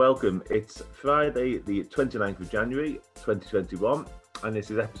Welcome. It's Friday, the 29th of January, 2021, and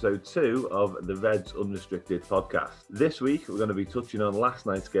this is episode 2 of the Reds Unrestricted podcast. This week, we're going to be touching on last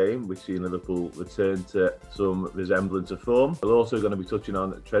night's game, which seen Liverpool return to some resemblance of form. We're also going to be touching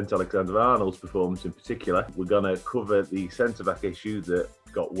on Trent Alexander-Arnold's performance in particular. We're going to cover the centre-back issue that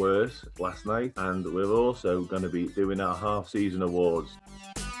got worse last night, and we're also going to be doing our half-season awards.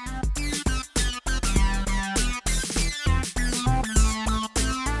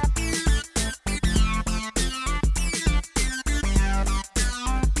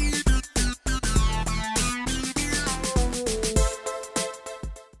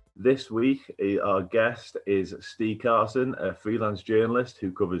 This week, our guest is Steve Carson, a freelance journalist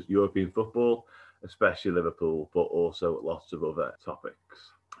who covers European football, especially Liverpool, but also lots of other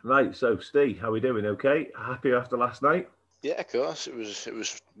topics. Right, so Steve, how are we doing? Okay? Happy after last night? Yeah, of course. It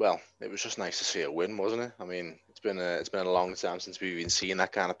was just nice to see a win, wasn't it? I mean, it's been a long time since we've been seeing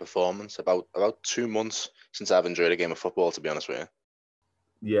that kind of performance. About 2 months since I've enjoyed a game of football, to be honest with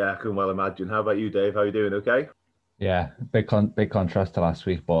you. Yeah, I can well imagine. How about you, Dave? How are you doing? Okay? Yeah, big contrast to last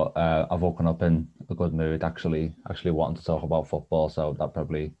week, but I've woken up in a good mood, actually wanting to talk about football, so that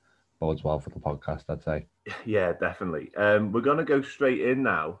probably bodes well for the podcast, I'd say. Yeah, definitely. We're going to go straight in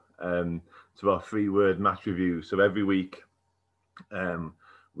now to our 3-word match review. So every week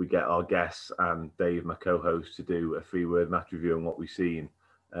we get our guests and Dave, my co-host, to do a 3-word match review on what we've seen.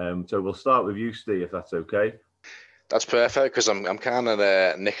 So we'll start with you, Steve, if that's okay. That's perfect, because I'm kind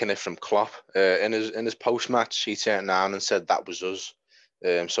of nicking it from Klopp. In his post-match, he turned around and said that was us.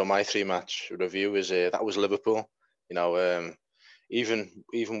 So my 3-match review is that was Liverpool. You know, even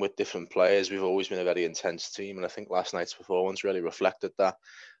with different players, we've always been a very intense team, and I think last night's performance really reflected that.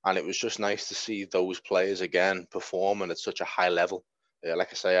 And it was just nice to see those players again performing at such a high level. Like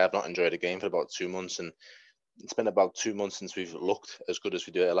I say, I've not enjoyed a game for about 2 months, and it's been about 2 months since we've looked as good as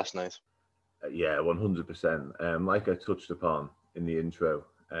we did last night. Yeah, 100%. Like I touched upon in the intro,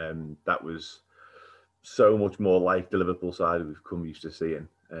 that was so much more like the Liverpool side we've come used to seeing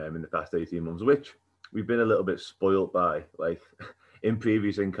in the past 18 months, which we've been a little bit spoilt by. Like in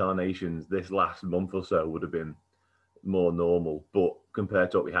previous incarnations, this last month or so would have been more normal, but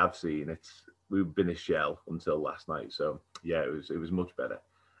compared to what we have seen, we've been a shell until last night. So yeah, it was much better.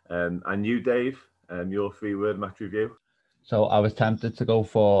 And you, Dave, your 3-word match review? So I was tempted to go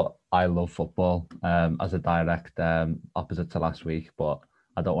for I love football as a direct opposite to last week, but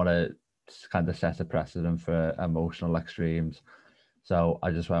I don't want to kind of set a precedent for emotional extremes. So I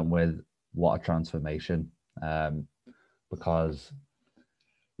just went with what a transformation, because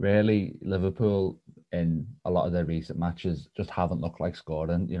really Liverpool in a lot of their recent matches just haven't looked like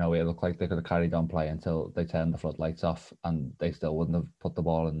scoring. You know, it looked like they could have carried on play until they turned the floodlights off and they still wouldn't have put the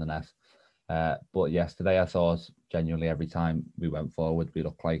ball in the net. But yesterday, I thought genuinely every time we went forward, we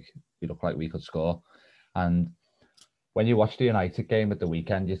looked like we could score. And when you watched the United game at the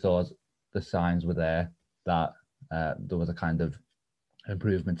weekend, you thought the signs were there that there was a kind of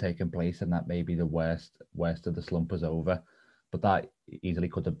improvement taking place, and that maybe the worst of the slump was over. But that easily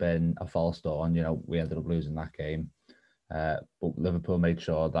could have been a false dawn. You know, we ended up losing that game, but Liverpool made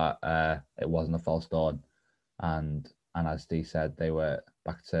sure that it wasn't a false dawn, and as Steve said, they were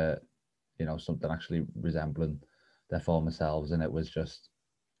back to, you know, something actually resembling their former selves, and it was just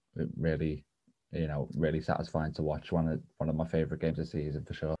really, you know, really satisfying to watch. One of my favourite games of the season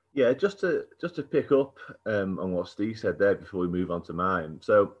for sure. Yeah, just to pick up on what Steve said there before we move on to mine.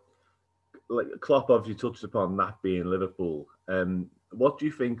 So, like Klopp obviously touched upon that being Liverpool. What do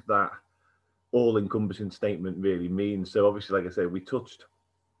you think that all-encompassing statement really means? So obviously, like I said, we touched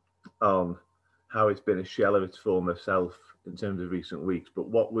on how it's been a shell of its former self in terms of recent weeks, but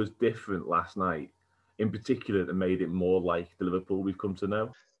what was different last night in particular that made it more like the Liverpool we've come to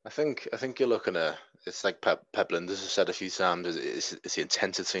know? I think you're looking at, it's like Pep Linders has said a few times, it's the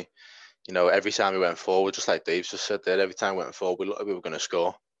intensity. You know, every time we went forward, just like Dave just said there, every time we went forward, we looked like we were going to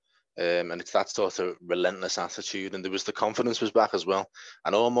score. And it's that sort of relentless attitude, and there was the confidence was back as well,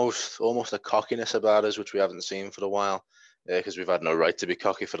 and almost a cockiness about us, which we haven't seen for a while, because we've had no right to be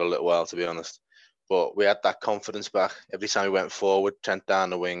cocky for a little while, to be honest. But we had that confidence back every time we went forward. Trent down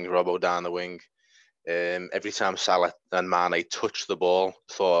the wing, Robbo down the wing. Every time Salah and Mane touched the ball,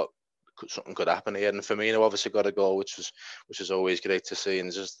 thought something could happen here. And Firmino obviously got a goal, which was always great to see.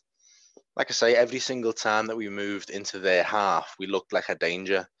 And just like I say, every single time that we moved into their half, we looked like a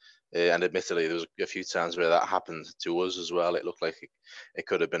danger. And admittedly, there was a few times where that happened to us as well. It looked like it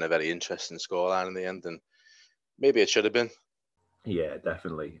could have been a very interesting scoreline in the end, and maybe it should have been. Yeah,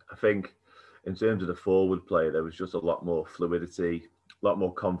 definitely. I think in terms of the forward play, there was just a lot more fluidity, a lot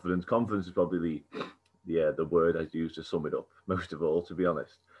more confidence. Confidence is probably the word I'd use to sum it up most of all, to be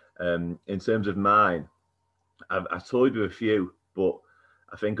honest. In terms of mine, I've toyed with a few, but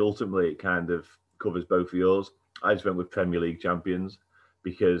I think ultimately it kind of covers both of yours. I just went with Premier League champions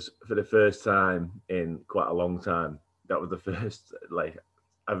because for the first time in quite a long time, that was the first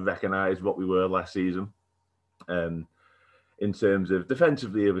I've recognised what we were last season. In terms of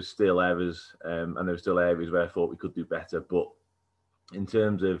defensively, there was still errors, and there were still areas where I thought we could do better. But in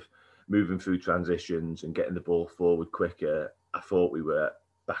terms of moving through transitions and getting the ball forward quicker, I thought we were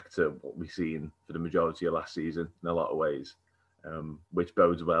back to what we've seen for the majority of last season in a lot of ways, which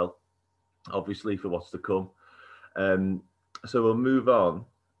bodes well, obviously, for what's to come. So we'll move on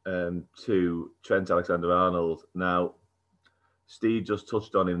to Trent Alexander-Arnold. Now, Steve just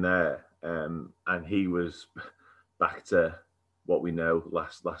touched on him there, and he was back to what we know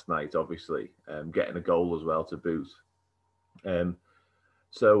last night, obviously, getting a goal as well to boot.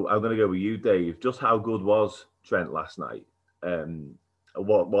 So I'm going to go with you, Dave. Just how good was Trent last night?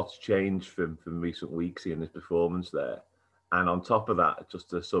 What's changed from recent weeks in his performance there? And on top of that, just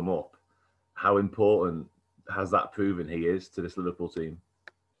to sum up, how important has that proven he is to this Liverpool team?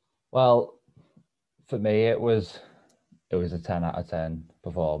 Well, for me, it was a 10 out of 10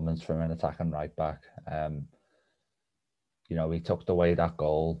 performance from an attacking right back. He tucked away that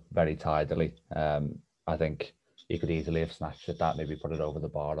goal very tidily. I think he could easily have snatched at that, maybe put it over the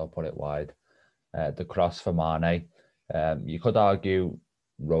bar or put it wide. The cross for Mane, you could argue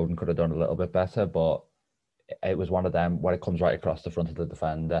Rodon could have done a little bit better, but it was one of them where it comes right across the front of the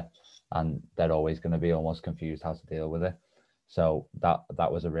defender and they're always going to be almost confused how to deal with it. So that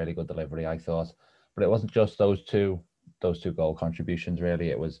was a really good delivery, I thought. But it wasn't just those two goal contributions, really.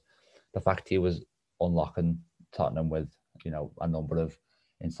 It was the fact he was unlocking Tottenham with, a number of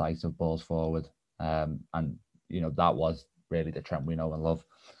incisive balls forward. And, that was really the Trent we know and love.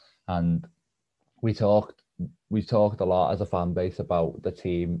 And we talked a lot as a fan base about the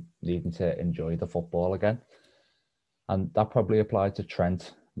team needing to enjoy the football again. And that probably applied to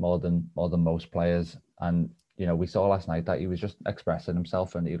Trent more than most players. And, we saw last night that he was just expressing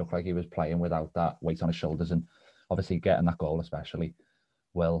himself and he looked like he was playing without that weight on his shoulders. And obviously getting that goal especially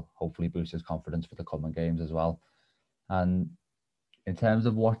will hopefully boost his confidence for the coming games as well. And in terms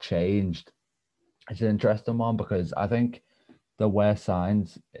of what changed, it's an interesting one because I think there were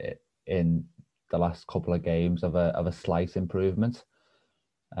signs in the last couple of games of a slight improvement.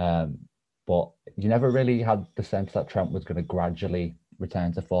 But you never really had the sense that Trent was going to gradually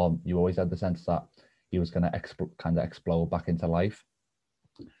return to form. You always had the sense that he was going to kind of explode back into life.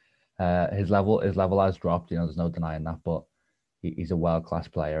 His level has dropped, there's no denying that, but he's a world-class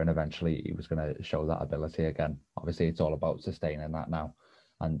player and eventually he was going to show that ability again. Obviously, it's all about sustaining that now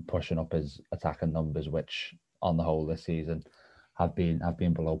and pushing up his attacking numbers, which on the whole this season have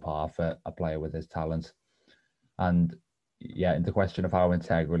been below par for a player with his talent. And yeah, in the question of how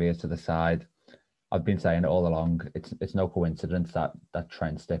integral he is to the side, I've been saying it all along. It's no coincidence that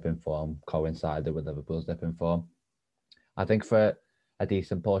Trent's dip in form coincided with Liverpool's dip in form. I think for a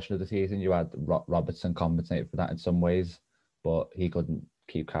decent portion of the season, you had Robertson compensated for that in some ways, but he couldn't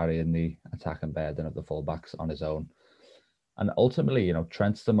keep carrying the attacking burden of the fullbacks on his own. And ultimately,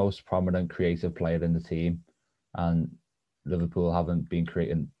 Trent's the most prominent creative player in the team, and Liverpool haven't been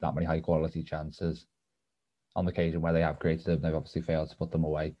creating that many high quality chances. On the occasion where they have created them, they've obviously failed to put them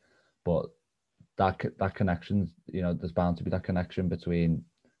away. But that connection, there's bound to be that connection between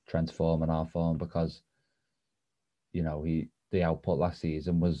Trent's form and our form because, the output last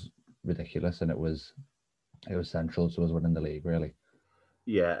season was ridiculous and it was central to us winning the league, really.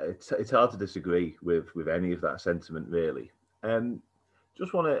 Yeah, it's hard to disagree with any of that sentiment, really. I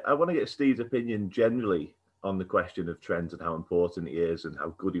want to get Steve's opinion generally on the question of Trent and how important he is and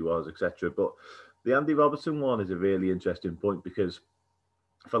how good he was, etc. But the Andy Robertson one is a really interesting point because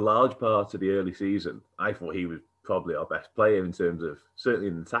for large parts of the early season, I thought he was probably our best player in terms of certainly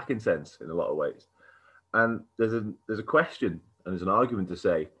in an attacking sense in a lot of ways. And there's a question and there's an argument to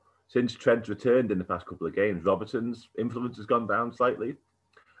say since Trent returned in the past couple of games, Robertson's influence has gone down slightly.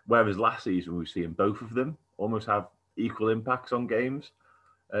 Whereas last season, we've seen both of them almost have equal impacts on games.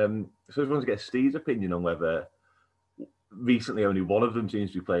 So I just wanted to get Steve's opinion on whether recently only one of them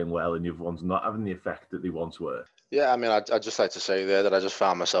seems to be playing well and the other one's not having the effect that they once were. Yeah, I mean, I'd just like to say there that I just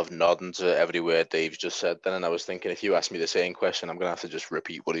found myself nodding to every word Dave's just said then. And I was thinking, if you ask me the same question, I'm going to have to just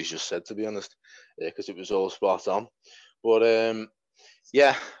repeat what he's just said, to be honest, because it was all spot on. But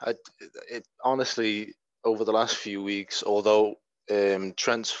yeah, it honestly, over the last few weeks, although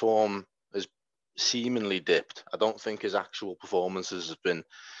Trent's form has seemingly dipped, I don't think his actual performances have been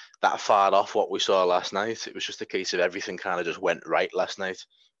that far off what we saw last night. It was just a case of everything kind of just went right last night,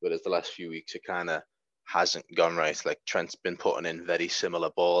 whereas the last few weeks it kind of hasn't gone right. Like Trent's been putting in very similar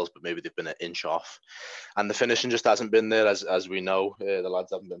balls, but maybe they've been an inch off, and the finishing just hasn't been there. As we know, the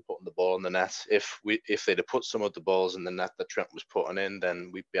lads haven't been putting the ball in the net. If they'd have put some of the balls in the net that Trent was putting in, then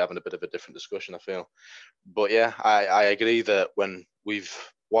we'd be having a bit of a different discussion, I feel. But yeah, I agree that when we've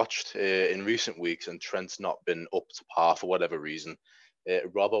watched in recent weeks and Trent's not been up to par for whatever reason,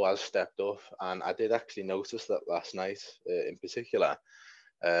 Robbo has stepped up, and I did actually notice that last night in particular.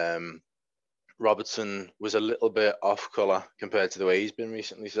 Robertson was a little bit off colour compared to the way he's been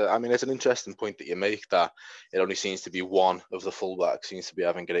recently. So, I mean, it's an interesting point that you make, that it only seems to be one of the fullbacks seems to be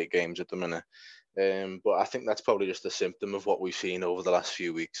having great games at the minute. But I think that's probably just a symptom of what we've seen over the last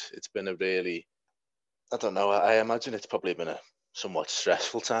few weeks. It's been a really, I don't know, I imagine it's probably been a somewhat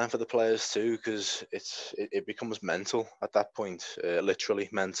stressful time for the players too, because it becomes mental at that point, literally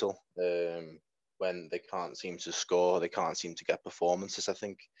mental. When they can't seem to score, they can't seem to get performances. I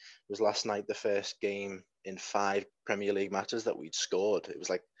think it was last night the first game in 5 Premier League matches that we'd scored. It was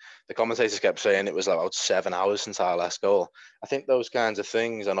like the commentators kept saying it was about 7 hours since our last goal. I think those kinds of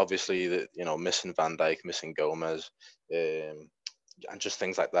things, and obviously missing Van Dijk, missing Gomez, and just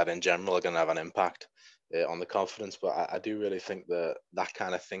things like that in general are going to have an impact on the confidence. But I do really think that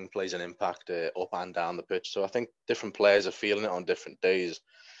kind of thing plays an impact up and down the pitch. So I think different players are feeling it on different days.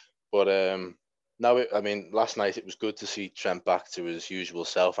 But no, I mean, last night it was good to see Trent back to his usual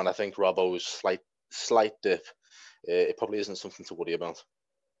self, and I think Robbo's slight dip, it probably isn't something to worry about.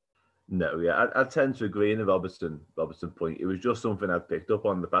 No, yeah, I tend to agree in the Robertson point. It was just something I've picked up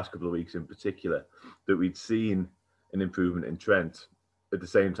on the past couple of weeks in particular, that we'd seen an improvement in Trent at the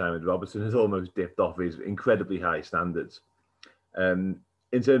same time as Robertson has almost dipped off his incredibly high standards. In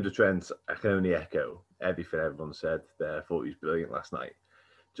terms of Trent, I can only echo everything everyone said there. I thought he was brilliant last night.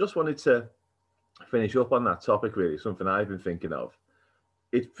 Just wanted to finish up on that topic, really, something I've been thinking of.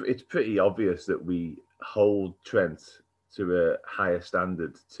 It's pretty obvious that we hold Trent to a higher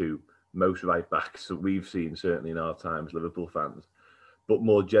standard to most right backs that we've seen, certainly in our time as Liverpool fans, but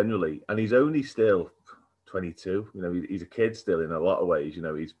more generally. And he's only still 22. He's a kid still in a lot of ways.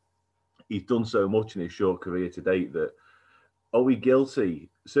 He's done so much in his short career to date that, are we guilty,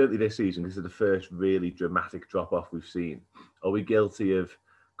 certainly this season, this is the first really dramatic drop-off we've seen, are we guilty of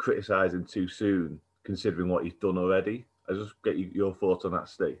criticising too soon, considering what he's done already? I just get your thoughts on that,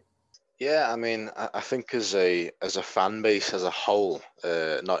 Steve. Yeah, I mean, I think as a fan base as a whole,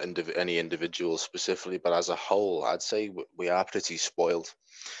 not any individual specifically, but as a whole, I'd say we are pretty spoiled.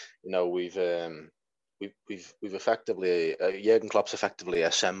 We've effectively, Jurgen Klopp's effectively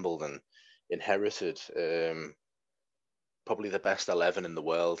assembled and inherited probably the best 11 in the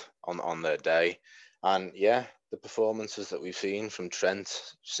world on their day. And yeah, the performances that we've seen from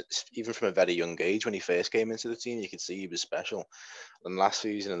Trent, even from a very young age, when he first came into the team, you could see he was special. And last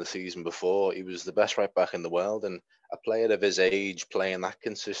season and the season before, he was the best right back in the world. And a player of his age playing that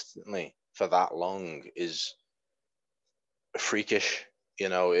consistently for that long is freakish.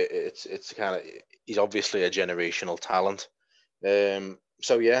 It's kind of, he's obviously a generational talent.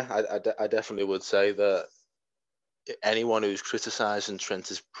 So yeah, I definitely would say that anyone who's criticising Trent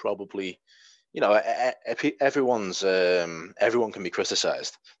is probably, everyone can be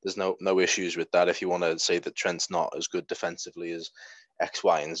criticised. There's no issues with that. If you want to say that Trent's not as good defensively as X,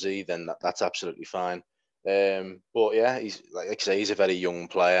 Y, and Z, then that's absolutely fine. But yeah, he's like I say, he's a very young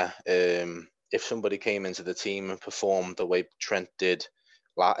player. If somebody came into the team and performed the way Trent did,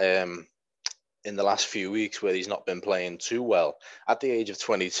 in the last few weeks, where he's not been playing too well at the age of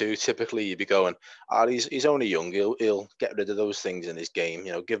 22, typically you'd be going, he's only young, he'll get rid of those things in his game,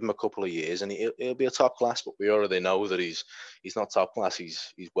 give him a couple of years and he'll be a top class. But we already know that he's not top class,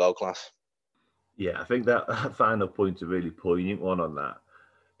 he's world class. Yeah, I think that final point's a really poignant one on that.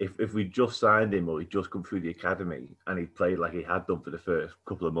 If we just signed him, or he'd just come through the academy and he played like he had done for the first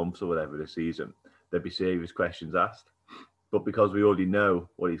couple of months or whatever this season, there'd be serious questions asked. But because we already know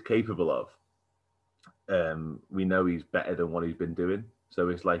what he's capable of, we know he's better than what he's been doing. So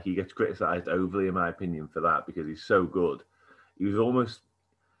it's like he gets criticised overly, in my opinion, for that, because he's so good. He was almost,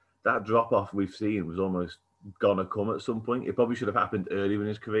 that drop-off we've seen was almost gonna come at some point. It probably should have happened earlier in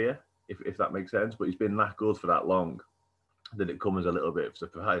his career, if that makes sense. But he's been that good for that long that it comes a little bit of a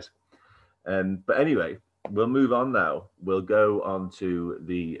surprise. But anyway, we'll move on now. We'll go on to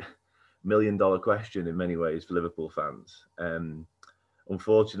the $1 million question in many ways for Liverpool fans.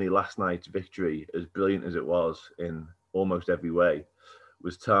 Unfortunately, last night's victory, as brilliant as it was in almost every way,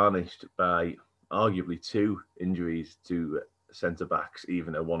 was tarnished by arguably 2 injuries to centre-backs,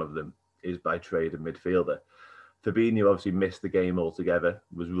 even though one of them is by trade a midfielder. Fabinho obviously missed the game altogether,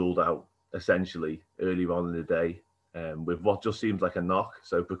 was ruled out essentially earlier on in the day with what just seems like a knock,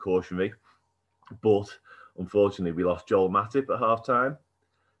 so precautionary. But unfortunately, we lost Joel Matip at half time.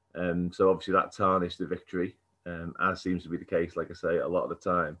 So obviously that tarnished the victory, as seems to be the case, like I say, a lot of the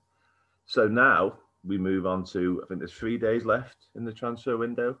time. So now we move on to, I think there's 3 days left in the transfer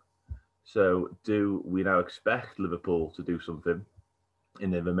window. So do we now expect Liverpool to do something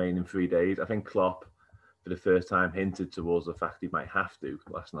in the remaining 3 days? I think Klopp, for the first time, hinted towards the fact he might have to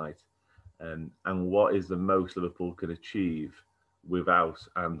last night. And what is the most Liverpool can achieve without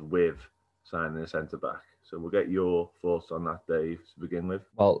and with signing a centre-back? So we'll get your thoughts on that, Dave, to begin with.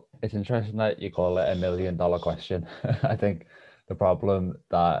 Well, it's interesting that you call it $1 million question. I think the problem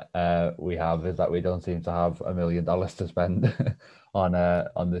that we have is that we don't seem to have $1 million to spend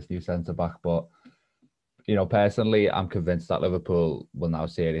on this new centre back. But personally, I'm convinced that Liverpool will now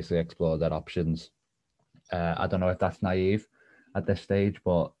seriously explore their options. I don't know if that's naive at this stage,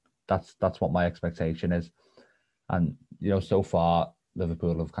 but that's what my expectation is. And so far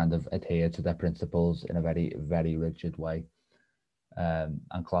Liverpool have kind of adhered to their principles in a very, very rigid way. And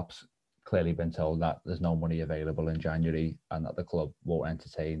Klopp's clearly been told that there's no money available in January and that the club won't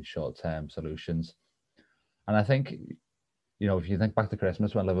entertain short-term solutions. And I think, if you think back to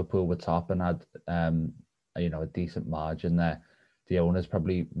Christmas when Liverpool were top and had, a decent margin there, the owners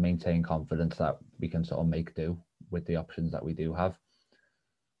probably maintain confidence that we can sort of make do with the options that we do have.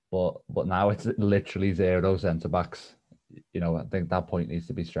 But now it's literally 0 centre-backs. I think that point needs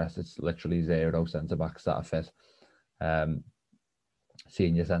to be stressed. It's literally 0 centre-backs that are fit.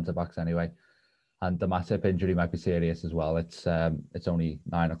 Senior centre-backs anyway. And the Matip injury might be serious as well. It's only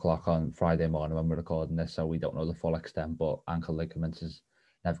 9 o'clock on Friday morning when we're recording this, so we don't know the full extent, but ankle ligaments is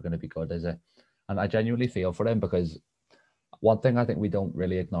never going to be good, is it? And I genuinely feel for him, because one thing I think we don't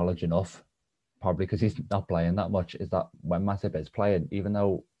really acknowledge enough, probably because he's not playing that much, is that when Matip is playing, even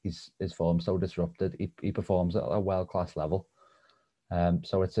though his form's so disrupted, he performs at a world-class level.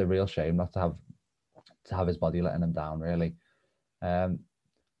 So it's a real shame not to have his body letting him down, really. And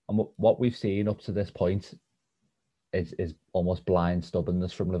what we've seen up to this point is almost blind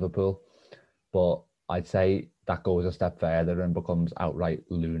stubbornness from Liverpool. But I'd say that goes a step further and becomes outright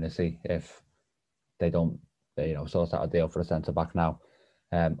lunacy if they don't, sort out a deal for a centre-back now.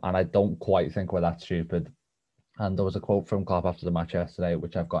 And I don't quite think we're that stupid. And there was a quote from Klopp after the match yesterday,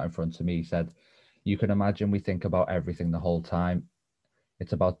 which I've got in front of me. He said, "You can imagine we think about everything the whole time.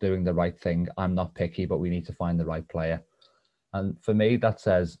 It's about doing the right thing. I'm not picky, but we need to find the right player." And for me, that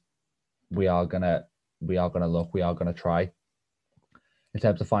says we are gonna look, we are gonna try. In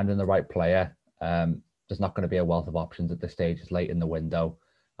terms of finding the right player, there's not going to be a wealth of options at this stage. It's late in the window,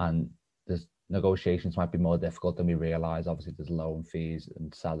 and there's negotiations might be more difficult than we realise. Obviously, there's loan fees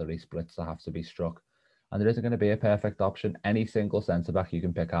and salary splits that have to be struck, and there isn't going to be a perfect option. Any single centre back you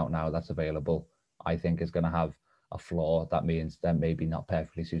can pick out now that's available, I think, is going to have a flaw. That means they're maybe not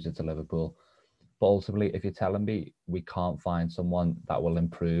perfectly suited to Liverpool. But ultimately, if you're telling me we can't find someone that will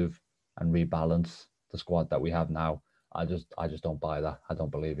improve and rebalance the squad that we have now, I just don't buy that. I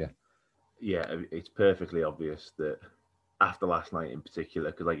don't believe you. Yeah, it's perfectly obvious that after last night in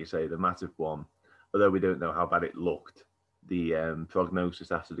particular, because like you say, the Matip one, although we don't know how bad it looked, the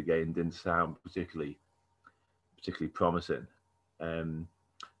prognosis after the game didn't sound particularly promising.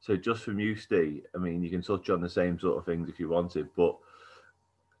 So just from you, Steve, I mean, you can touch on the same sort of things if you wanted, but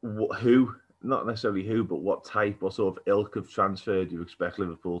who, not necessarily who, but what type or sort of ilk of transfer do you expect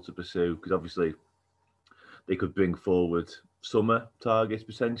Liverpool to pursue? Because obviously they could bring forward summer targets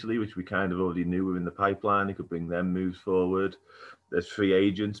potentially, which we kind of already knew were in the pipeline. They could bring them moves forward. There's free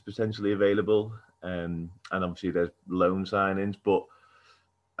agents potentially available, and obviously there's loan signings. But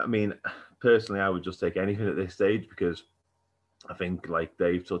I mean, personally, I would just take anything at this stage, because I think, like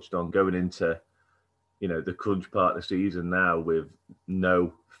Dave touched on, going into the crunch part of the season now with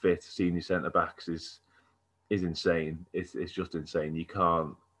no fit senior centre backs is insane. It's just insane. You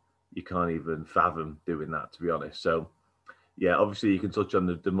can't even fathom doing that, to be honest. So yeah, obviously you can touch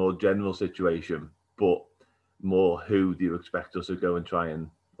on the more general situation, but more, who do you expect us to go and try and,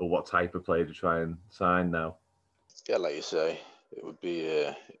 or what type of player to try and sign now? Yeah, like you say, it would be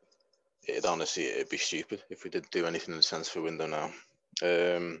it'd be stupid if we didn't do anything in the transfer window now.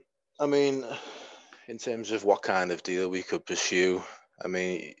 I mean, in terms of what kind of deal we could pursue, I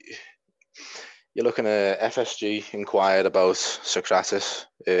mean, you're looking at FSG inquired about Socrates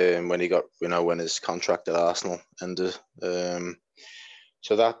when he got, when his contract at Arsenal ended.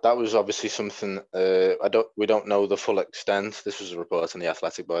 So that was obviously something. We don't know the full extent. This was a report on The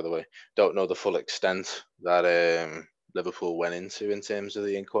Athletic, by the way. Don't know the full extent that Liverpool went into in terms of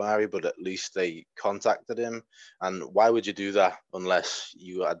the inquiry, but at least they contacted him. And why would you do that unless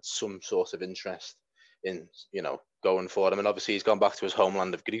you had some sort of interest in, going forward. I mean, obviously he's gone back to his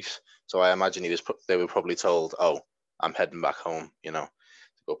homeland of Greece, so I imagine they were probably told, "Oh, I'm heading back home," to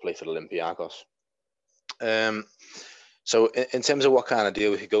go play for Olympiacos. So in terms of what kind of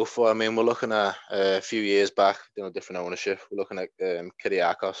deal we could go for, I mean, we're looking at a few years back, different ownership. We're looking at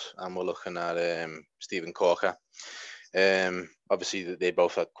Kyriakos, and we're looking at Steven Corker. Obviously, they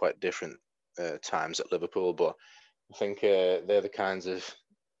both had quite different times at Liverpool, but I think they're the kinds of,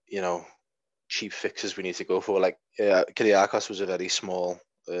 cheap fixes we need to go for. Like Kyriakos was a very small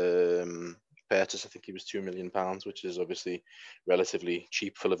purchase. I think he was £2 million, which is obviously relatively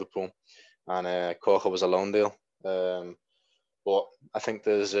cheap for Liverpool. And Corker was a loan deal. But I think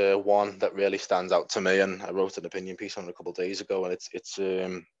there's one that really stands out to me, and I wrote an opinion piece on it a couple of days ago, and it's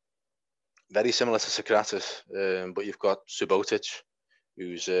very similar to Socrates, but you've got Subotic,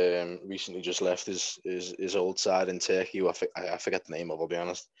 who's recently just left his old side in Turkey. I forget the name of, I'll be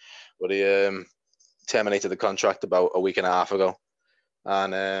honest, but he terminated the contract about a week and a half ago,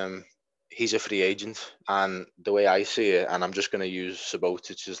 and he's a free agent. And the way I see it, and I'm just going to use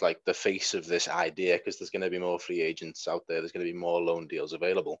Subotic as like the face of this idea, because there's going to be more free agents out there. There's going to be more loan deals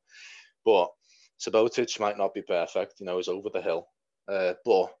available. But Subotic might not be perfect. He's over the hill.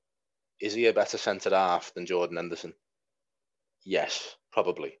 But is he a better centre-half than Jordan Henderson? Yes,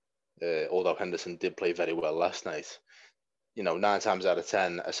 probably. Although Henderson did play very well last night. 9 times out of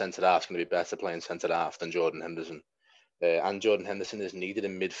 10, a centre-half is going to be better playing centre-half than Jordan Henderson. And Jordan Henderson is needed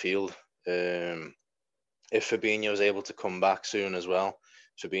in midfield. If Fabinho is able to come back soon as well,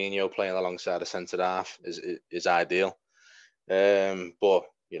 Fabinho playing alongside a centre-half is ideal. But,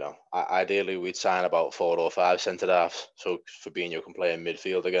 ideally we'd sign about 4 or 5 centre-halves so Fabinho can play in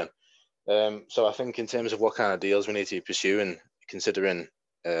midfield again. So I think in terms of what kind of deals we need to be pursuing, considering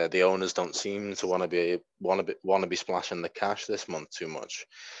the owners don't seem to want to be splashing the cash this month too much,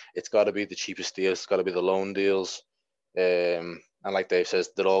 it's got to be the cheapest deals. It's got to be the loan deals. And like Dave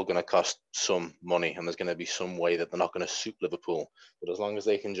says, they're all going to cost some money, and there's going to be some way that they're not going to suit Liverpool. But as long as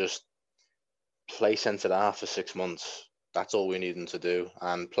they can just play centre-half for 6 months, that's all we need them to do.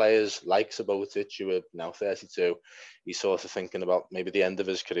 And players like Subotic, who are now 32, he's sort of thinking about maybe the end of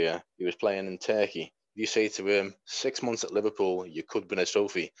his career. He was playing in Turkey. If you say to him, 6 months at Liverpool, you could win a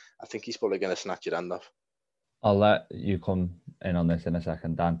trophy, I think he's probably going to snatch your hand off. I'll let you come in on this in a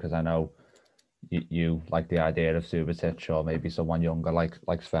second, Dan, because I know you like the idea of Subotic or maybe someone younger like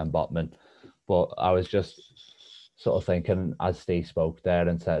Sven Botman. But I was just sort of thinking, as Steve spoke there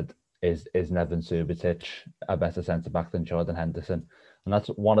and said, is Neven Subotic a better centre-back than Jordan Henderson? And that's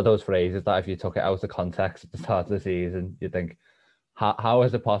one of those phrases that if you took it out of context at the start of the season, you think, how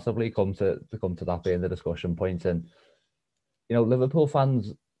has it possibly come to that being the discussion point? And, Liverpool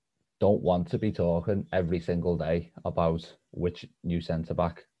fans don't want to be talking every single day about which new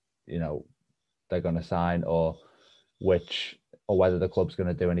centre-back, they're going to sign or whether the club's going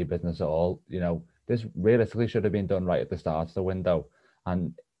to do any business at all. This realistically should have been done right at the start of the window.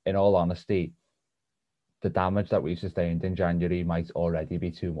 And in all honesty, the damage that we sustained in January might already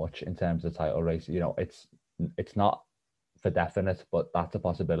be too much in terms of title race. It's not for definite, but that's a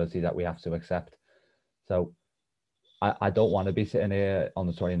possibility that we have to accept. So I don't want to be sitting here on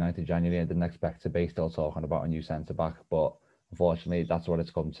the 29th of January and didn't expect to be still talking about a new centre-back. But unfortunately, that's what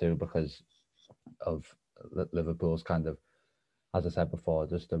it's come to because of Liverpool's kind of, as I said before,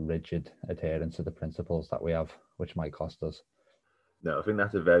 just a rigid adherence to the principles that we have, which might cost us. No, I think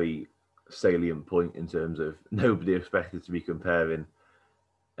that's a very salient point in terms of nobody expected to be comparing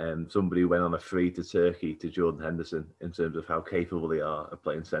somebody who went on a free to Turkey to Jordan Henderson in terms of how capable they are of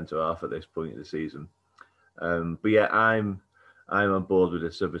playing centre-half at this point of the season. But yeah, I'm on board with the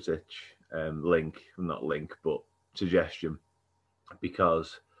Subotic suggestion,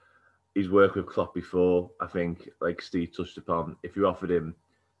 because he's worked with Klopp before. I think, like Steve touched upon, if you offered him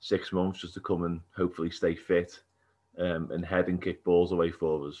 6 months just to come and hopefully stay fit and head and kick balls away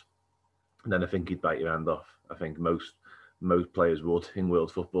for us, then I think he'd bite your hand off. I think most players would in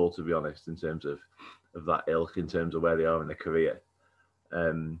world football, to be honest, in terms of that ilk, in terms of where they are in their career.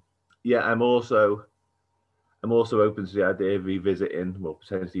 I'm also open to the idea of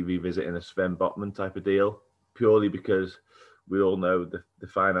potentially revisiting a Sven Botman type of deal, purely because we all know the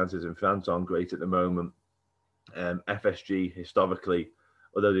finances in France aren't great at the moment. FSG historically,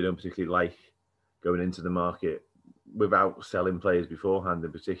 although they don't particularly like going into the market without selling players beforehand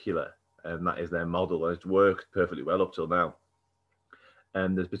in particular, and that is their model, and it's worked perfectly well up till now.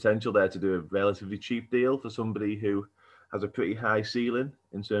 And there's potential there to do a relatively cheap deal for somebody who has a pretty high ceiling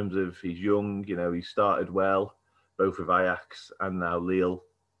in terms of he's young, he started well, both with Ajax and now Lille.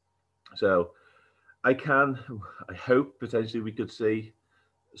 So I hope potentially we could see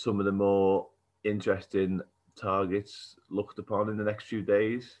some of the more interesting targets looked upon in the next few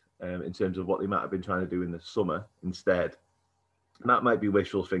days in terms of what they might have been trying to do in the summer instead. And that might be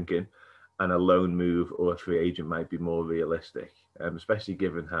wishful thinking, and a loan move or a free agent might be more realistic, especially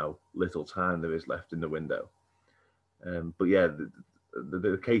given how little time there is left in the window. But yeah,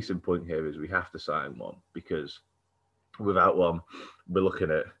 the case in point here is we have to sign one, because without one, we're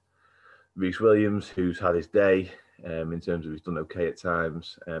looking at Reece Williams, who's had his day in terms of he's done okay at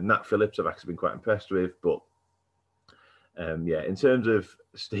times. Nat Phillips, I've actually been quite impressed with, but yeah, in terms of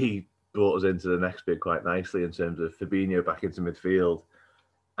Steve brought us into the next bit quite nicely in terms of Fabinho back into midfield.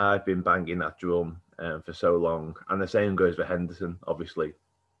 I've been banging that drum for so long, and the same goes for Henderson, obviously,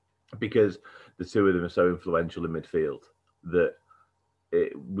 because the two of them are so influential in midfield that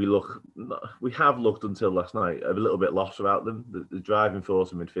we have looked until last night a little bit lost without them. The driving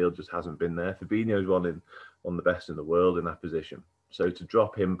force in midfield just hasn't been there. Fabinho's one of the best in the world in that position, so to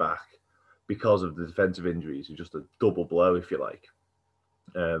drop him back because of the defensive injuries is just a double blow, if you like.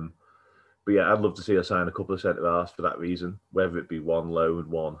 But yeah, I'd love to see us sign a couple of centre-halves for that reason, whether it be one loan,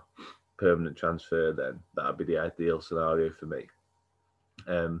 one permanent transfer, then that'd be the ideal scenario for me.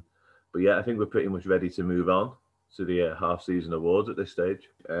 But yeah, I think we're pretty much ready to move on to the half-season awards at this stage.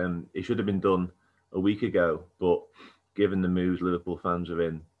 It should have been done a week ago, but given the moves Liverpool fans are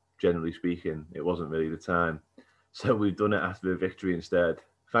in, generally speaking, it wasn't really the time. So we've done it after a victory instead.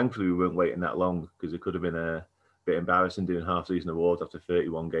 Thankfully, we weren't waiting that long, because it could have been a bit embarrassing doing half-season awards after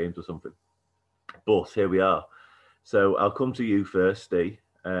 31 games or something. But here we are. So I'll come to you first, Steve.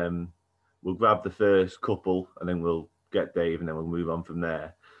 We'll grab the first couple and then we'll get Dave and then we'll move on from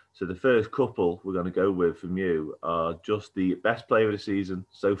there. So the first couple we're going to go with from you are just the best player of the season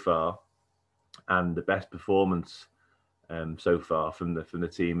so far and the best performance so far from the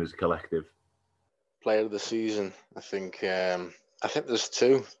team as a collective. Player of the season, I think there's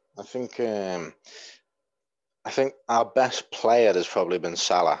two. I think our best player has probably been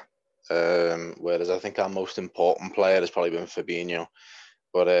Salah. Whereas I think our most important player has probably been Fabinho.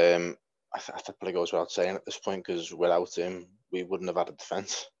 But I think it probably goes without saying at this point, because without him, we wouldn't have had a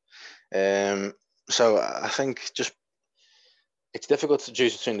defence. So I think just it's difficult to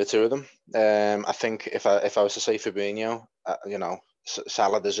choose between the two of them. I think if I was to say Fabinho,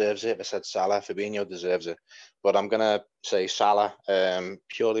 Salah deserves it. If I said Salah, Fabinho deserves it. But I'm going to say Salah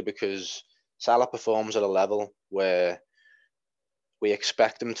purely because Salah performs at a level where we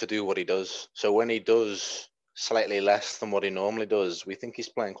expect him to do what he does. So when he does slightly less than what he normally does, we think he's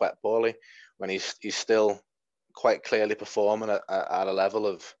playing quite poorly, when he's still quite clearly performing at a level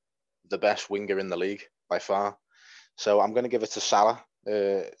of the best winger in the league by far. So I'm going to give it to Salah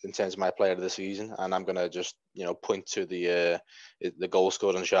in terms of my player of the season, and I'm going to just point to the goal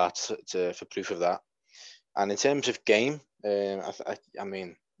scoring charts for proof of that. And in terms of game, I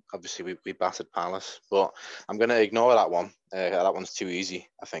mean, obviously we battered Palace, but I'm going to ignore that one. That one's too easy,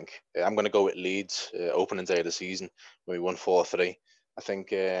 I think. I'm going to go with Leeds, opening day of the season, when we won 4-3. I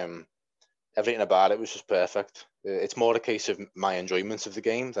think everything about it was just perfect. It's more a case of my enjoyment of the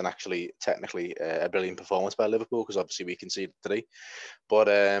game than actually technically a brilliant performance by Liverpool, because obviously we conceded 3. But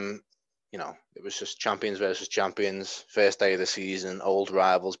it was just champions versus champions, first day of the season, old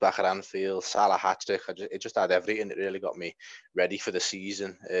rivals back at Anfield, Salah hat-trick. It just had everything. It really got me ready for the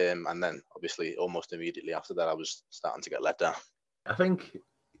season. And then, obviously, almost immediately after that, I was starting to get let down. I think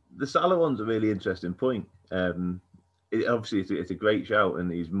the Salah one's a really interesting point. Obviously, it's a great shout,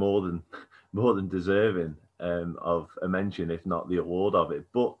 and he's more than deserving of a mention, if not the award of it.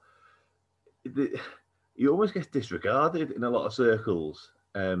 But he almost gets disregarded in a lot of circles.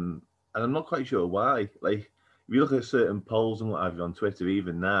 And I'm not quite sure why. Like, if you look at certain polls and what have you on Twitter,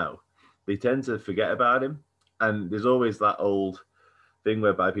 even now, they tend to forget about him. And there's always that old thing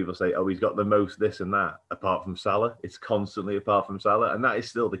whereby people say, oh, he's got the most this and that, apart from Salah. It's constantly apart from Salah. And that is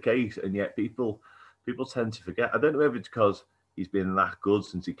still the case. And yet people tend to forget. I don't know if it's because he's been that good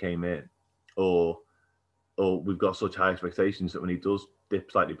since he came in, or we've got such high expectations that when he does dip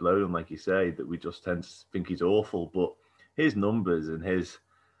slightly below them, like you say, that we just tend to think he's awful. But his numbers and his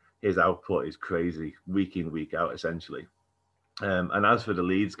output is crazy, week in, week out, essentially. And as for the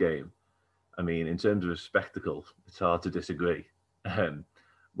Leeds game, I mean, in terms of a spectacle, it's hard to disagree.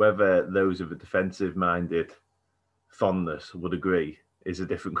 Whether those of a defensive-minded fondness would agree is a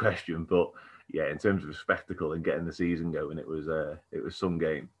different question. But yeah, in terms of a spectacle and getting the season going, it was some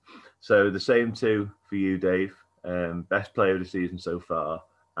game. So the same two for you, Dave. Best player of the season so far,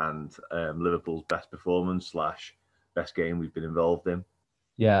 and Liverpool's best performance / best game we've been involved in.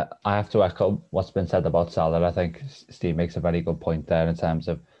 Yeah, I have to echo what's been said about Salah. I think Steve makes a very good point there in terms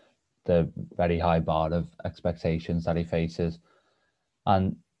of the very high bar of expectations that he faces.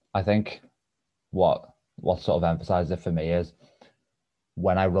 And I think what what sort of emphasised it for me is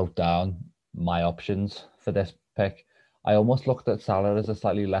when I wrote down my options for this pick, I almost looked at Salah as a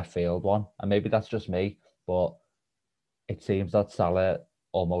slightly left field one, and maybe that's just me, but it seems that Salah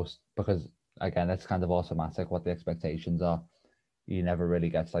almost, because again, it's kind of automatic what the expectations are. He never really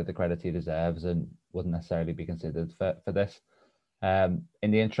gets like the credit he deserves and wouldn't necessarily be considered for this. In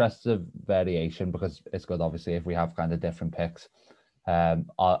the interests of variation, because it's good obviously if we have kind of different picks,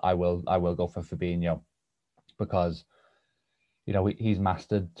 I will go for Fabinho, because he's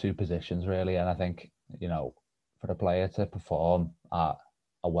mastered two positions really, and I think for a player to perform at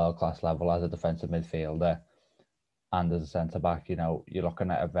a world-class level as a defensive midfielder and as a centre-back, you're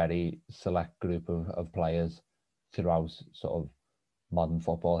looking at a very select group of players throughout sort of modern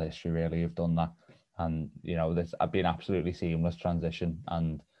football history really have done that. And this have been absolutely seamless transition,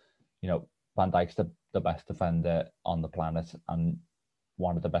 and Van Dijk's the best defender on the planet and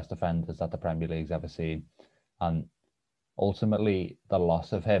one of the best defenders that the Premier League's ever seen, and ultimately the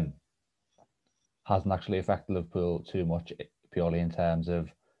loss of him hasn't actually affected Liverpool too much, purely in terms of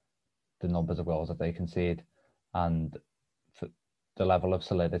the numbers of goals that they concede, and the level of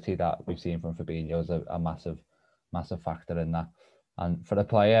solidity that we've seen from Fabinho is a massive factor in that. And for a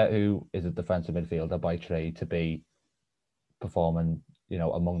player who is a defensive midfielder by trade to be performing,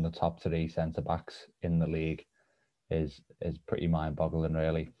 among the top three centre backs in the league is pretty mind boggling,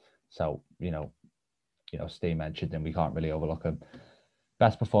 really. So, Steve mentioned him, we can't really overlook him.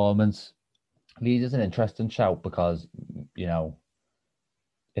 Best performance, Leeds is an interesting shout because,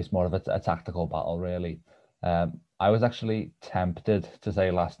 it's more of a tactical battle, really. I was actually tempted to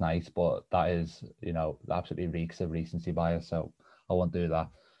say last night, but that is, absolutely reeks of recency bias, so I won't do that.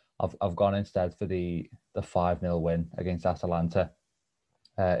 I've gone instead for the 5-0 win against Atalanta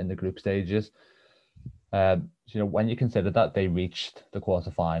in the group stages. When you consider that they reached the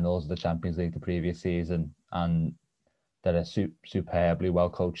quarterfinals of the Champions League the previous season, and they're a superbly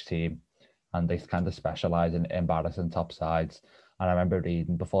well-coached team, and they kind of specialise in embarrassing top sides. And I remember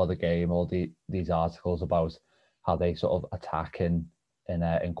reading before the game all these articles about how they sort of attack in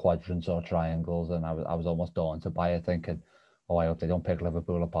quadrants or triangles, and I was almost daunted by it, thinking, oh, I hope they don't pick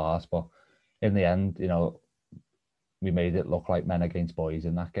Liverpool apart. But in the end, we made it look like men against boys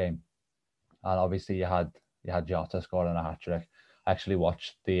in that game. And obviously you had Jota scoring a hat-trick. I actually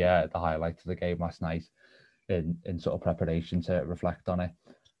watched the highlights of the game last night in sort of preparation to reflect on it,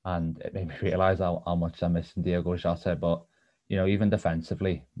 and it made me realise how much I'm missing Diogo Jota. But even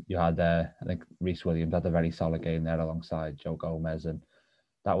defensively, you had I think Reece Williams had a very solid game there alongside Joe Gomez, and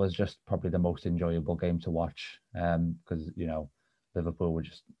that was just probably the most enjoyable game to watch, because Liverpool were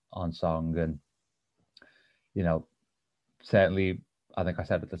just on song, and certainly I think I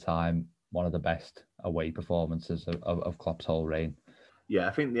said at the time, one of the best away performances of Klopp's whole reign. Yeah,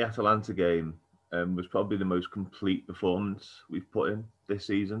 I think the Atalanta game was probably the most complete performance we've put in this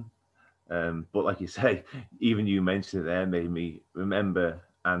season. But like you say, even you mentioned it there made me remember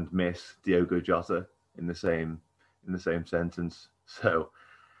and miss Diogo Jota in the same sentence. So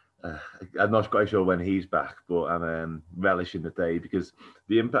I'm not quite sure when he's back, but I'm relishing the day, because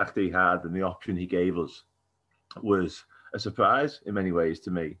the impact he had and the option he gave us was a surprise in many ways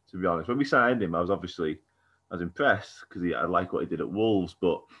to me, to be honest. When we signed him, I was impressed because I like what he did at Wolves,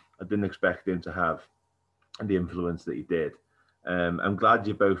 but I didn't expect him to have the influence that he did. I'm glad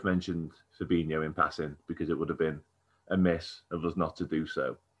you both mentioned Fabinho in passing, because it would have been a miss of us not to do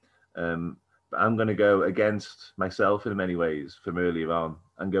so. But I'm going to go against myself in many ways from earlier on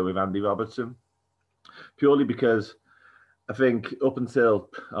and go with Andy Robertson, purely because I think up until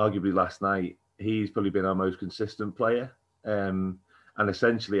arguably last night, he's probably been our most consistent player, and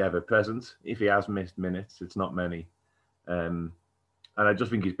essentially ever present. If he has missed minutes, it's not many. And I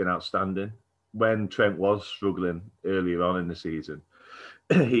just think he's been outstanding. When Trent was struggling earlier on in the season,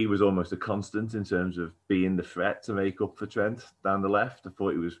 he was almost a constant in terms of being the threat to make up for Trent down the left. I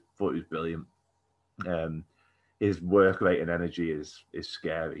thought he was brilliant. His work rate and energy is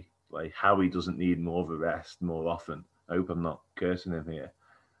scary. Like how he doesn't need more of a rest more often. I hope I'm not cursing him here.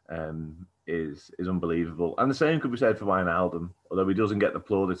 Is unbelievable. And the same could be said for Wijnaldum, although he doesn't get the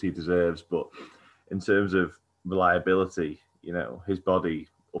plaudits he deserves. But in terms of reliability, his body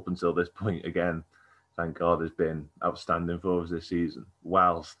up until this point, again, thank God, has been outstanding for us this season,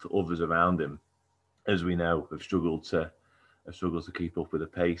 whilst others around him, as we know, have struggled to keep up with the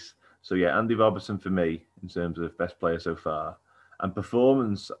pace. So yeah, Andy Robertson for me in terms of best player so far. And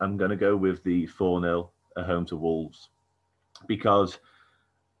performance, I'm going to go with the 4-0 at home to Wolves, because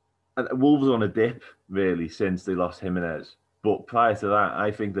Wolves are on a dip really since they lost Jimenez. But prior to that,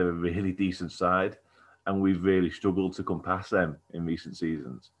 I think they're a really decent side, and we've really struggled to come past them in recent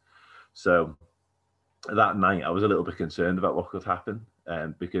seasons. So that night I was a little bit concerned about what could happen,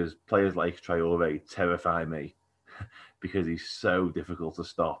 because players like Traore terrify me because he's so difficult to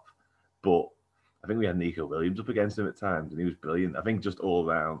stop. But I think we had Nico Williams up against him at times, and he was brilliant. I think just all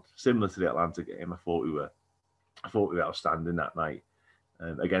round, similar to the Atlanta game, I thought we were outstanding that night,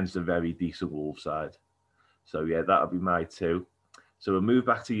 against a very decent Wolves side. So yeah, that'll be my two. So we'll move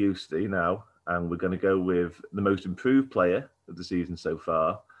back to you, Steve, now, and we're going to go with the most improved player of the season so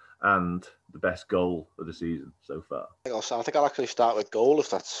far and the best goal of the season so far. I think I'll actually start with goal if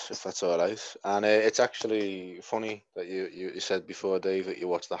that's all right. And it's actually funny that you said before, Dave, that you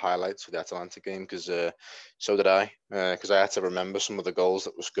watched the highlights for the Atalanta game, because so did I. Because I had to remember some of the goals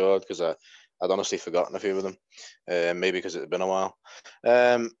that were scored, because I'd honestly forgotten a few of them, maybe because it had been a while.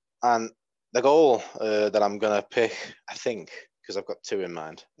 And the goal that I'm gonna pick, I think, because I've got two in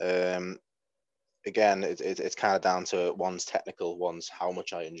mind. Again, it's kind of down to one's technical, one's how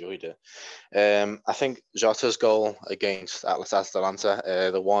much I enjoyed it. I think Jota's goal against Atalanta,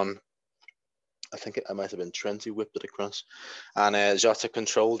 the one, I think it might have been Trent who whipped it across, and Jota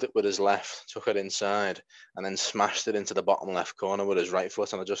controlled it with his left, took it inside, and then smashed it into the bottom left corner with his right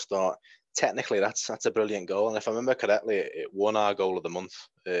foot. And I just thought, technically, that's a brilliant goal. And if I remember correctly, it won our goal of the month,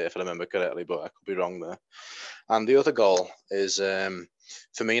 if I remember correctly, but I could be wrong there. And the other goal is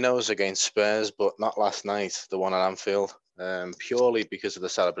Firmino's against Spurs, but not last night, the one at Anfield. Purely because of the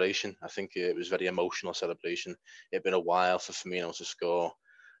celebration. I think it was a very emotional celebration. It'd been a while for Firmino to score,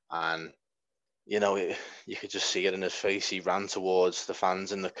 and you know, you could just see it in his face. He ran towards the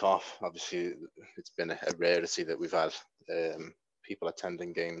fans in the Kop. Obviously, it's been a rarity that we've had people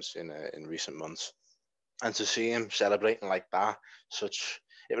attending games in recent months, and to see him celebrating like that,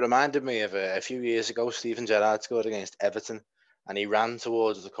 it reminded me of a few years ago. Steven Gerrard scored against Everton, and he ran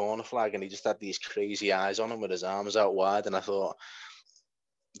towards the corner flag, and he just had these crazy eyes on him with his arms out wide. And I thought,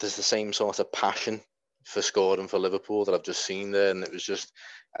 there's the same sort of passion for scoring for Liverpool that I've just seen there, and it was just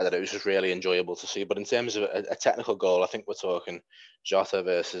really enjoyable to see. But in terms of a technical goal, I think we're talking Jota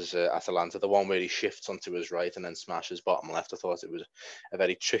versus Atalanta, the one where he shifts onto his right and then smashes bottom left. I thought it was a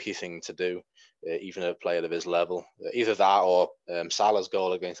very tricky thing to do, even a player of his level. Either that or Salah's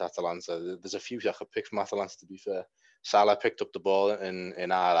goal against Atalanta. There's a few I could pick from Atalanta, to be fair. Salah picked up the ball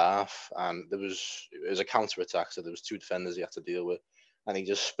in our half, and it was a counter attack, so there was two defenders he had to deal with. And he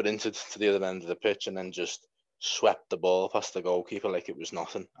just sprinted to the other end of the pitch and then just swept the ball past the goalkeeper like it was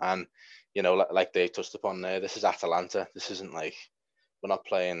nothing. And, you know, like Dave touched upon there, this is Atalanta. This isn't like, we're not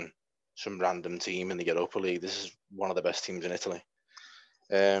playing some random team in the Europa League. This is one of the best teams in Italy.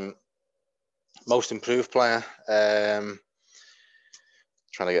 Most improved player. Trying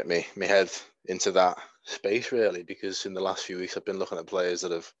to get my head into that space, really, because in the last few weeks I've been looking at players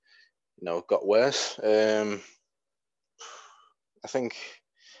that have, you know, got worse. I think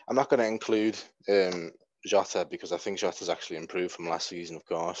I'm not going to include Jota, because I think Jota's actually improved from last season, of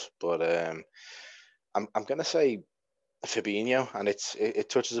course. But I'm going to say Fabinho, and it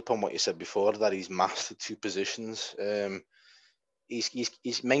touches upon what you said before, that he's mastered two positions.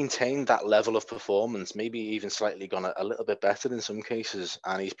 He's maintained that level of performance, maybe even slightly gone a little bit better in some cases,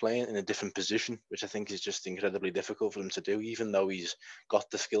 and he's playing in a different position, which I think is just incredibly difficult for him to do, even though he's got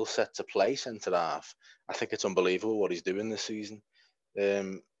the skill set to play centre half. I think it's unbelievable what he's doing this season.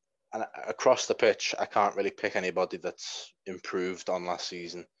 And across the pitch, I can't really pick anybody that's improved on last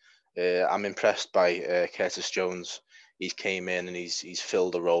season. I'm impressed by Curtis Jones. He's came in and he's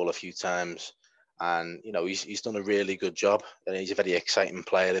filled the role a few times, and you know he's done a really good job, and he's a very exciting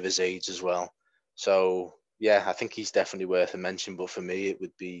player of his age as well. So yeah, I think he's definitely worth a mention. But for me, it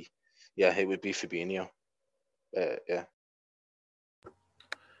would be Fabinho.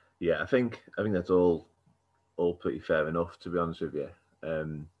 Yeah, I think that's all pretty fair enough, to be honest with you.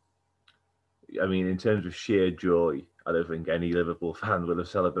 I mean, in terms of sheer joy, I don't think any Liverpool fan would have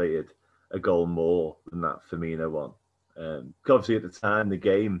celebrated a goal more than that Firmino one. Obviously, at the time, the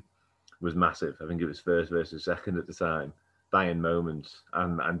game was massive. I think it was first versus second at the time, dying moments,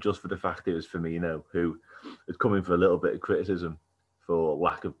 and just for the fact it was Firmino, who had come in for a little bit of criticism for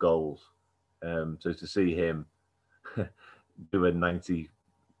lack of goals. So to see him do a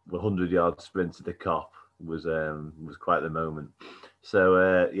 100-yard sprint to the Kop was quite the moment.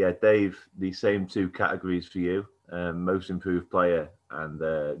 So yeah, Dave, the same two categories for you: most improved player and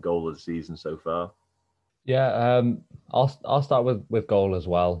goal of the season so far. Yeah, I'll start with goal as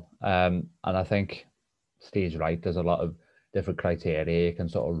well. And I think Steve's right. There's a lot of different criteria you can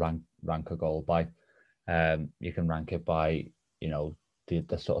sort of rank a goal by. You can rank it by, you know,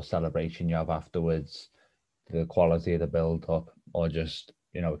 the sort of celebration you have afterwards, the quality of the build up, or just,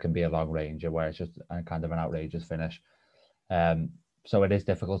 you know, it can be a long ranger where it's just a kind of an outrageous finish. So it is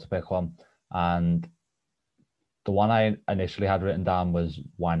difficult to pick one. And the one I initially had written down was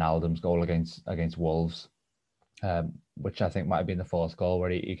Wijnaldum's goal against Wolves, which I think might have been the fourth goal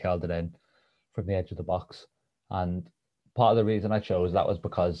where he curled it in from the edge of the box. And part of the reason I chose that was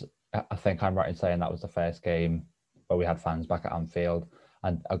because I think I'm right in saying that was the first game where we had fans back at Anfield,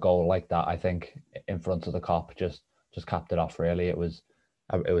 and a goal like that, I think, in front of the Kop just capped it off. Really, it was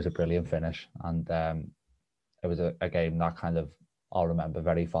a brilliant finish, and it was a game that kind of I'll remember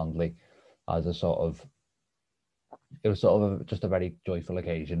very fondly as a sort of. It was sort of just a very joyful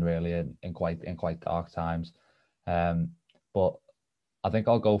occasion, really, in quite dark times. But I think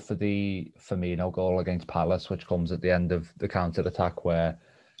I'll go for the Firmino goal against Palace, which comes at the end of the counter-attack where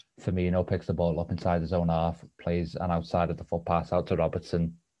Firmino picks the ball up inside his own half, plays an outside of the foot pass out to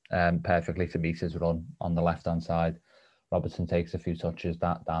Robertson, perfectly to meet his run on the left-hand side. Robertson takes a few touches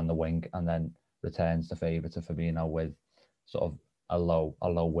down the wing and then returns the favour to Firmino with sort of a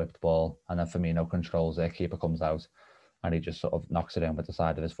low whipped ball, and then Firmino controls it, keeper comes out, and he just sort of knocks it in with the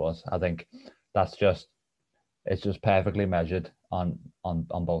side of his foot. I think it's just perfectly measured on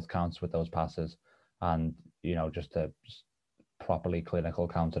both counts with those passes, and just a properly clinical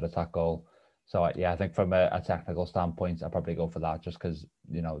counter-attack goal. So I think from a technical standpoint, I'd probably go for that, just because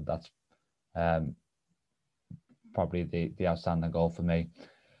that's probably the outstanding goal for me.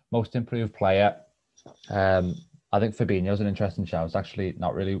 Most improved player, I think Fabinho's an interesting shout. It's actually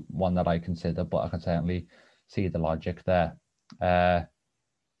not really one that I consider, but I can certainly see the logic there.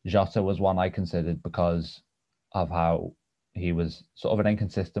 Jota was one I considered because of how he was sort of an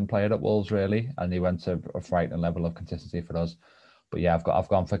inconsistent player at Wolves, really, and he went to a frightening level of consistency for us. But yeah, I've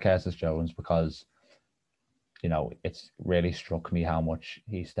gone for Curtis Jones because it's really struck me how much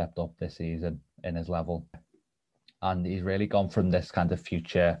he stepped up this season in his level, and he's really gone from this kind of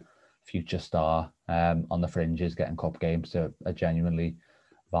future star on the fringes, getting cup games, to a genuinely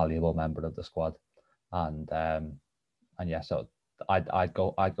valuable member of the squad. And yeah, so I'd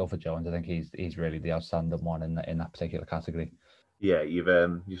go for Jones. I think he's really the outstanding one in that particular category. Yeah,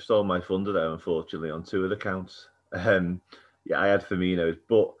 you've stolen my thunder there, unfortunately, on two of the counts. Yeah, I had Firmino,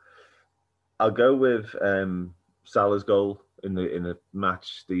 but I'll go with Salah's goal in the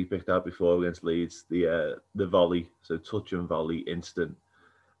match that you picked out before against Leeds, the volley, so touch and volley instant.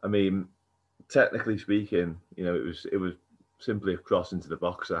 I mean, technically speaking, it was simply a cross into the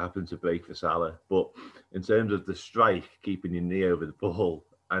box that happened to break for Salah. But in terms of the strike, keeping your knee over the ball,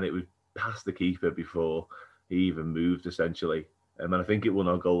 and it was past the keeper before he even moved, essentially. And I think it won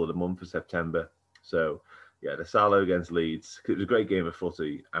our goal of the month for September. So, yeah, the Salah against Leeds, it was a great game of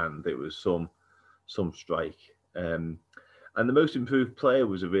footy, and it was some strike. And the most improved player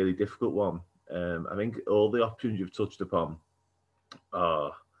was a really difficult one. I think all the options you've touched upon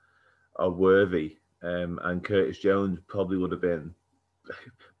are worthy, and Curtis Jones probably would have been,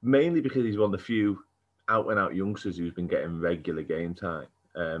 mainly because he's one of the few out-and-out youngsters who's been getting regular game time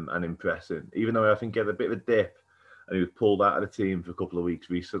and impressing, even though I think he had a bit of a dip and he was pulled out of the team for a couple of weeks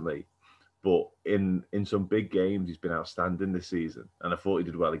recently. But in some big games, he's been outstanding this season, and I thought he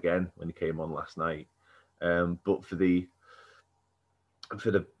did well again when he came on last night. But for the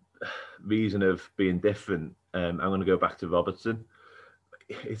reason of being different, I'm going to go back to Robertson.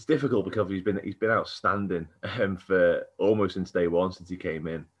 It's difficult because he's been outstanding for almost since day one, since he came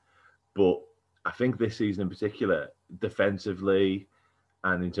in. But I think this season in particular, defensively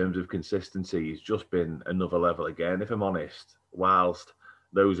and in terms of consistency, he's just been another level again, if I'm honest, whilst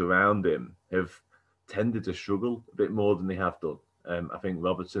those around him have tended to struggle a bit more than they have done. I think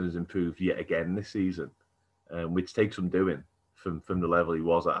Robertson has improved yet again this season, which takes some doing from the level he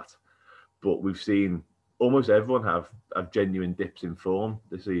was at. But we've seen almost everyone have genuine dips in form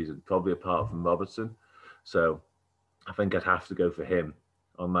this season, probably apart from Robertson. So I think I'd have to go for him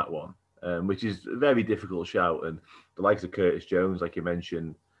on that one, which is a very difficult shout. And the likes of Curtis Jones, like you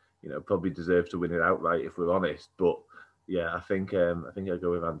mentioned, probably deserves to win it outright if we're honest. But yeah, I think I'll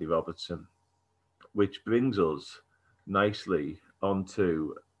go with Andy Robertson, which brings us nicely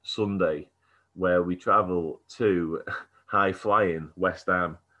onto Sunday, where we travel to high-flying West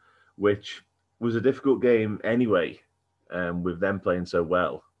Ham, which was a difficult game anyway, with them playing so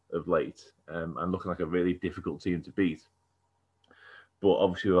well of late and looking like a really difficult team to beat. But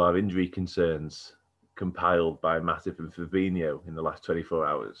obviously, our injury concerns compiled by Matip and Fabinho in the last 24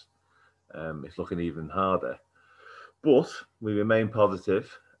 hours, it's looking even harder. But we remain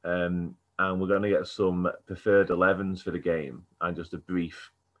positive, and we're going to get some preferred 11s for the game and just a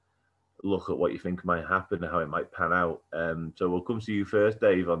brief look at what you think might happen and how it might pan out. So we'll come to you first,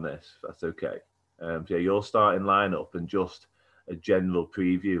 Dave, on this, if that's okay. So yeah, your starting lineup and just a general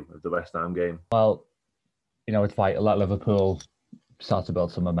preview of the West Ham game. Well, it's vital that Liverpool start to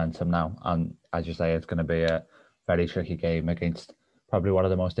build some momentum now, and as you say, it's going to be a very tricky game against probably one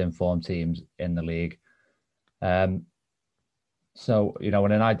of the most informed teams in the league. So, in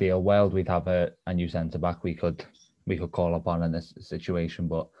an ideal world, we'd have a new centre-back we could call upon in this situation.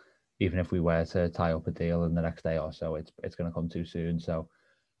 But even if we were to tie up a deal in the next day or so, it's going to come too soon. So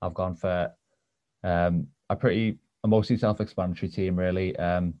I've gone for a mostly self-explanatory team, really.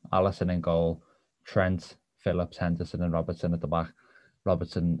 Alisson in goal, Trent, Phillips, Henderson and Robertson at the back.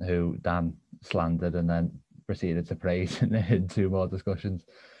 Robertson, who Dan slandered and then proceeded to praise in two more discussions.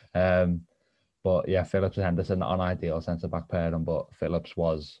 But yeah, Phillips and Henderson, not an ideal centre-back pairing, but Phillips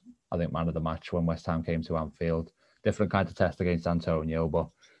was, I think, man of the match when West Ham came to Anfield. Different kind of test against Antonio, but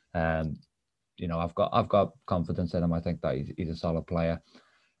I've got confidence in him. I think that he's a solid player.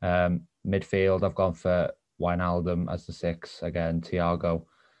 Midfield, I've gone for Wijnaldum as the 6 again, Thiago,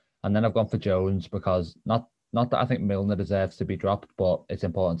 and then I've gone for Jones because not that I think Milner deserves to be dropped, but it's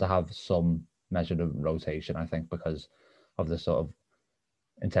important to have some measure of rotation. I think because of the sort of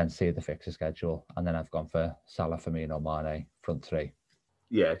intensity of the fixture schedule, and then I've gone for Salah, Firmino, Mane front three.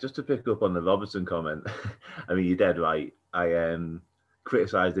 Yeah, just to pick up on the Robertson comment, I mean, you're dead right. I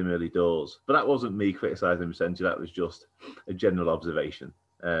criticised him early doors, but that wasn't me criticising him essentially. That was just a general observation.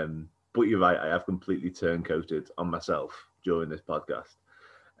 But you're right, I have completely turncoated on myself during this podcast.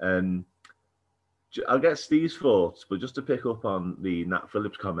 I'll get Steve's thoughts, but just to pick up on the Nat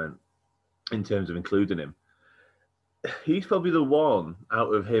Phillips comment in terms of including him, he's probably the one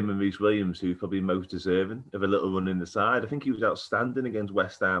out of him and Reece Williams who's probably most deserving of a little run in the side. I think he was outstanding against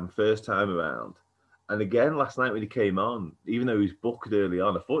West Ham first time around. And again, last night when he came on, even though he was booked early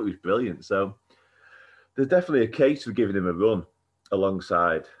on, I thought he was brilliant. So there's definitely a case for giving him a run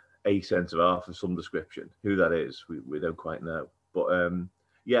alongside a centre-half of some description. Who that is, we don't quite know. But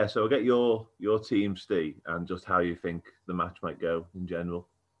yeah, so I'll get your team, Steve, and just how you think the match might go in general.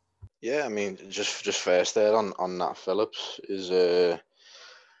 Yeah, I mean, just first there on Nat Phillips is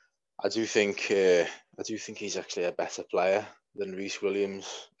I do think he's actually a better player than Reece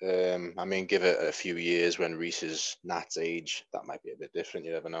Williams. I mean, give it a few years when Reece is Nat's age, that might be a bit different.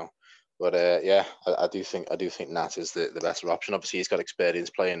 You never know. But yeah, I do think Nat is the better option. Obviously, he's got experience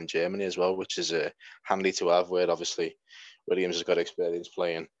playing in Germany as well, which is handy to have. Where obviously Williams has got experience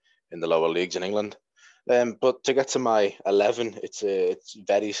playing in the lower leagues in England. But to get to my 11, it's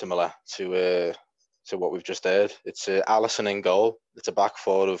very similar to what we've just heard. It's Alisson in goal. It's a back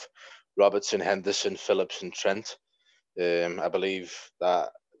four of Robertson, Henderson, Phillips, and Trent. I believe that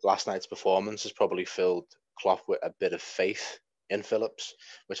last night's performance has probably filled Klopp with a bit of faith in Phillips,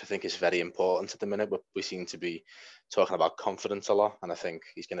 which I think is very important at the minute. But we seem to be talking about confidence a lot, and I think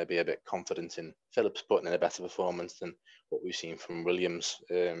he's going to be a bit confident in Phillips putting in a better performance than what we've seen from Williams.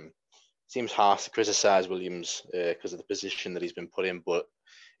 Seems harsh to criticise Williams because of the position that he's been put in, but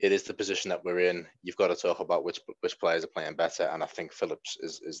it is the position that we're in. You've got to talk about which players are playing better, and I think Phillips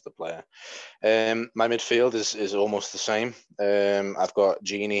is the player. My midfield is almost the same. I've got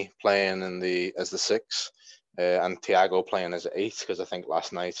Gini playing as the 6, and Thiago playing as 8, because I think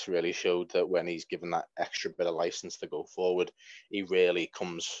last night really showed that when he's given that extra bit of license to go forward, he really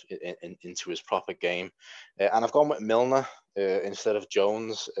comes into his proper game. And I've gone with Milner instead of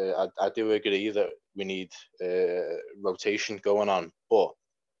Jones. I do agree that we need rotation going on, but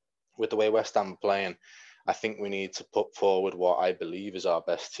with the way West Ham are playing, I think we need to put forward what I believe is our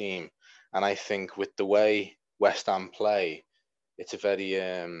best team. And I think with the way West Ham play, it's a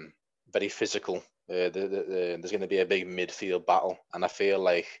very physical. There's going to be a big midfield battle, and I feel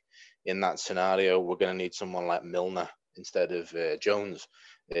like in that scenario we're going to need someone like Milner instead of Jones.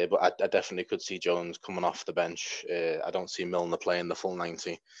 But I definitely could see Jones coming off the bench. I don't see Milner playing the full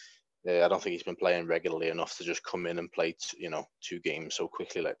 90. I don't think he's been playing regularly enough to just come in and play, 2 games so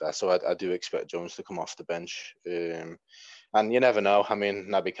quickly like that. So I do expect Jones to come off the bench. And you never know. I mean,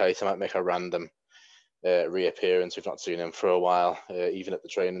 Naby Keita might make a random reappearance. We've not seen him for a while, even at the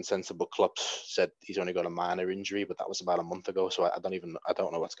training centre. But Klopp said he's only got a minor injury, but that was about a month ago. So I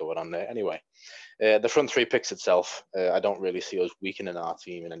don't know what's going on there. Anyway, the front 3 picks itself, I don't really see us weakening our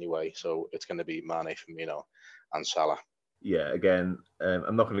team in any way. So it's going to be Mane, Firmino, and Salah. Yeah, again,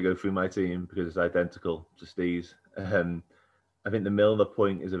 I'm not going to go through my team because it's identical to Steve's. I think the Milner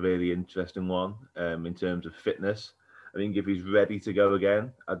point is a really interesting one in terms of fitness. I think if he's ready to go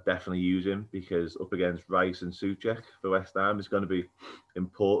again, I'd definitely use him because up against Rice and Souček for West Ham, it's going to be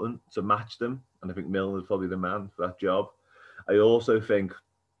important to match them. And I think Milner's probably the man for that job. I also think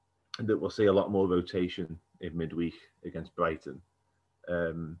that we'll see a lot more rotation in midweek against Brighton.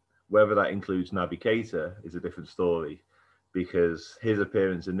 Whether that includes Naby Keita is a different story, because his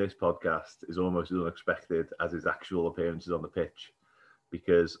appearance in this podcast is almost as unexpected as his actual appearances on the pitch.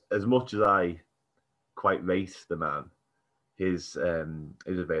 Because as much as I quite rate the man. His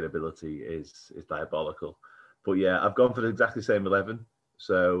availability is diabolical. But yeah, I've gone for exactly the same 11.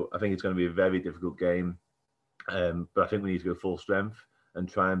 So I think it's going to be a very difficult game. But I think we need to go full strength and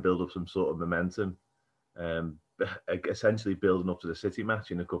try and build up some sort of momentum. Essentially building up to the City match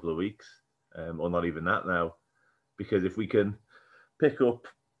in a couple of weeks, or not even that now. Because if we can pick up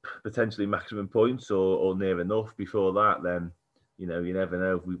potentially maximum points or near enough before that, then you never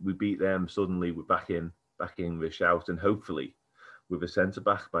know. If we beat them, suddenly we're back in the shout, and hopefully with a centre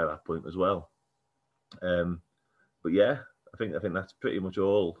back by that point as well. But yeah, I think that's pretty much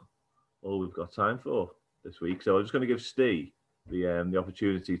all we've got time for this week. So I'm just going to give Steve the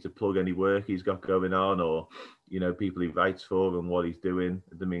opportunity to plug any work he's got going on, or people he writes for and what he's doing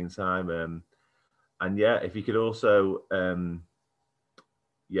in the meantime. And yeah, if you could also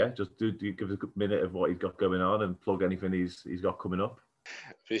just do give us a minute of what he's got going on and plug anything he's got coming up.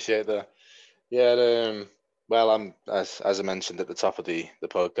 Appreciate that. Yeah, well, I'm as I mentioned at the top of the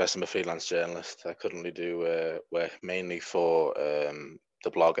podcast, I'm a freelance journalist. I currently do work mainly for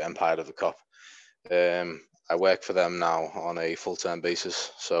the blog Empire of the Cop. I work for them now on a full-time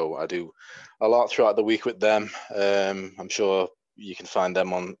basis, so I do a lot throughout the week with them. I'm sure you can find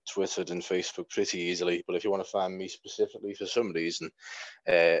them on Twitter and Facebook pretty easily, but if you want to find me specifically for some reason,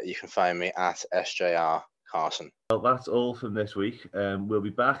 you can find me at SJR Carson. Well, that's all from this week. We'll be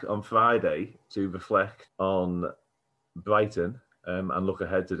back on Friday to reflect on Brighton and look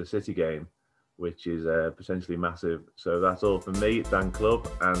ahead to the City game, which is potentially massive. So that's all from me, Dan Clubb,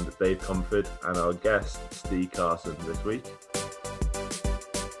 and Dave Comfort, and our guest, Steve Carson, this week.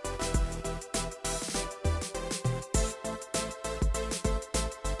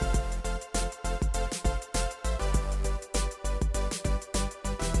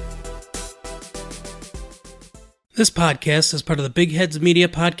 This podcast is part of the Big Heads Media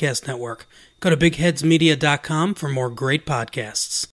Podcast Network. Go to bigheadsmedia.com for more great podcasts.